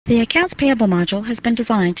The Accounts Payable module has been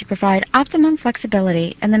designed to provide optimum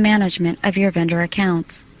flexibility in the management of your vendor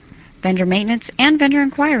accounts. Vendor maintenance and vendor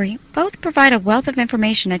inquiry both provide a wealth of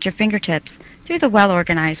information at your fingertips through the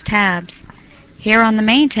well-organized tabs. Here on the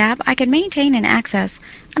Main tab, I can maintain and access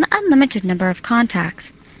an unlimited number of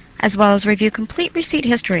contacts, as well as review complete receipt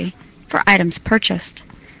history for items purchased.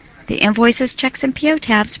 The Invoices, Checks, and PO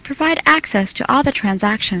tabs provide access to all the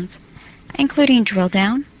transactions, including drill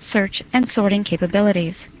down, search, and sorting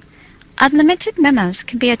capabilities. Unlimited memos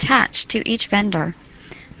can be attached to each vendor.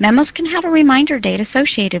 Memos can have a reminder date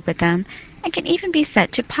associated with them and can even be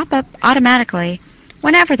set to pop up automatically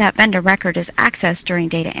whenever that vendor record is accessed during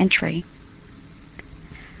data entry.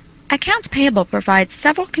 Accounts Payable provides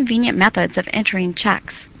several convenient methods of entering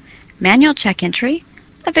checks. Manual check entry,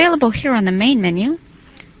 available here on the Main menu,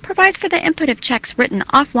 provides for the input of checks written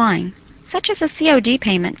offline, such as a COD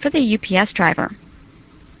payment for the UPS driver.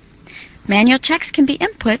 Manual checks can be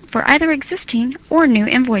input for either existing or new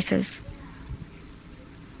invoices.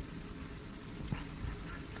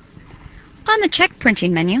 On the check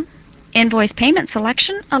printing menu, Invoice Payment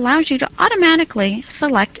Selection allows you to automatically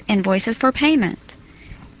select invoices for payment.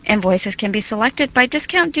 Invoices can be selected by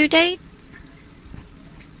discount due date.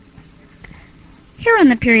 Here on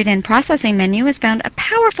the Period End Processing menu is found a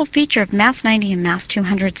powerful feature of MAS 90 and MAS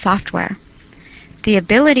 200 software: the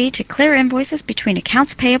ability to clear invoices between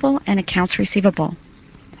accounts payable and accounts receivable.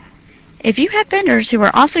 If you have vendors who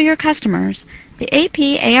are also your customers, the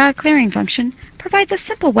AP/AR clearing function provides a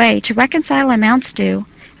simple way to reconcile amounts due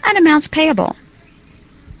and amounts payable.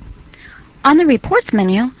 On the Reports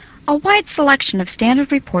menu, a wide selection of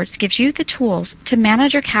standard reports gives you the tools to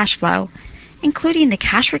manage your cash flow, including the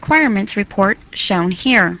Cash Requirements report shown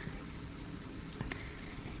here.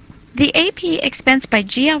 The AP Expense by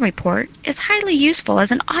GL report is highly useful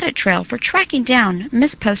as an audit trail for tracking down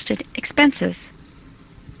misposted expenses.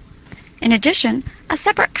 In addition, a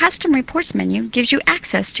separate Custom Reports menu gives you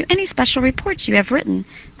access to any special reports you have written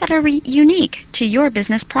that are unique to your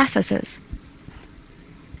business processes.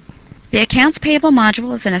 The Accounts Payable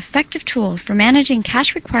module is an effective tool for managing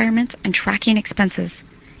cash requirements and tracking expenses.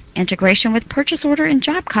 Integration with purchase order and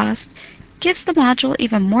job cost gives the module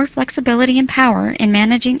even more flexibility and power in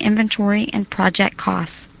managing inventory and project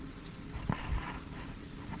costs.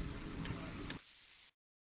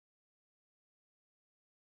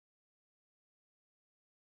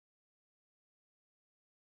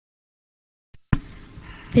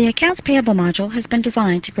 The Accounts Payable module has been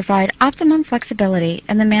designed to provide optimum flexibility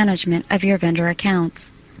in the management of your vendor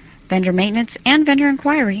accounts. Vendor maintenance and vendor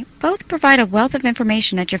inquiry both provide a wealth of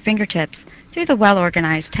information at your fingertips through the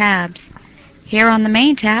well-organized tabs. Here on the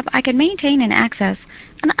Main tab, I can maintain and access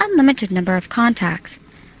an unlimited number of contacts,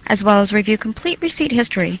 as well as review complete receipt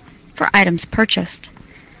history for items purchased.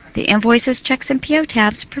 The Invoices, Checks, and PO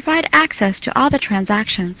tabs provide access to all the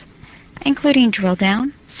transactions, including drill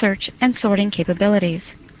down, search, and sorting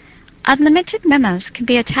capabilities. Unlimited memos can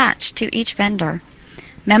be attached to each vendor.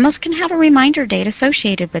 Memos can have a reminder date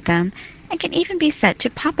associated with them and can even be set to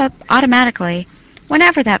pop up automatically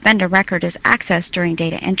whenever that vendor record is accessed during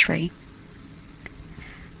data entry.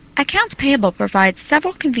 Accounts Payable provides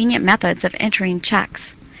several convenient methods of entering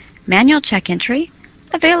checks. Manual check entry,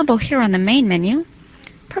 available here on the Main menu,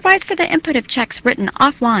 provides for the input of checks written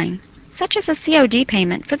offline, such as a COD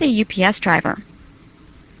payment for the UPS driver.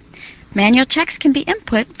 Manual checks can be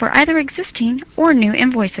input for either existing or new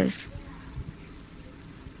invoices.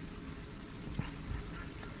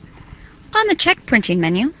 On the check printing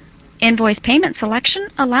menu, Invoice Payment Selection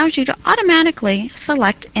allows you to automatically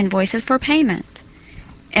select invoices for payment.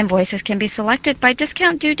 Invoices can be selected by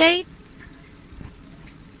discount due date.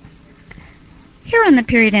 Here on the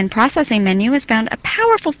Period End Processing menu is found a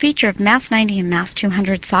powerful feature of MAS 90 and MAS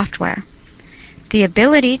 200 software: the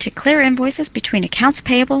ability to clear invoices between accounts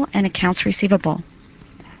payable and accounts receivable.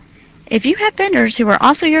 If you have vendors who are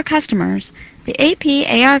also your customers, the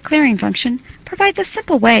AP/AR clearing function provides a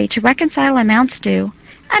simple way to reconcile amounts due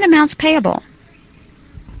and amounts payable.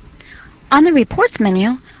 On the Reports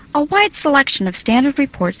menu, a wide selection of standard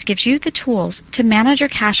reports gives you the tools to manage your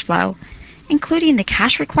cash flow, including the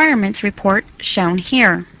Cash Requirements report shown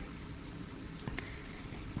here.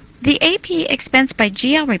 The AP Expense by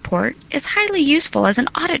GL report is highly useful as an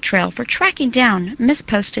audit trail for tracking down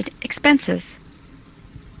misposted expenses.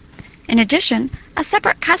 In addition, a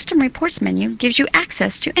separate Custom Reports menu gives you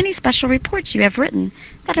access to any special reports you have written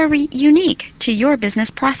that are unique to your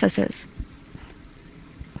business processes.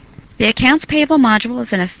 The Accounts Payable module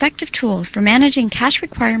is an effective tool for managing cash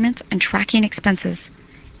requirements and tracking expenses.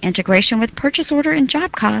 Integration with purchase order and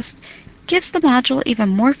job cost gives the module even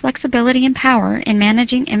more flexibility and power in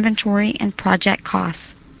managing inventory and project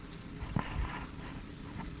costs.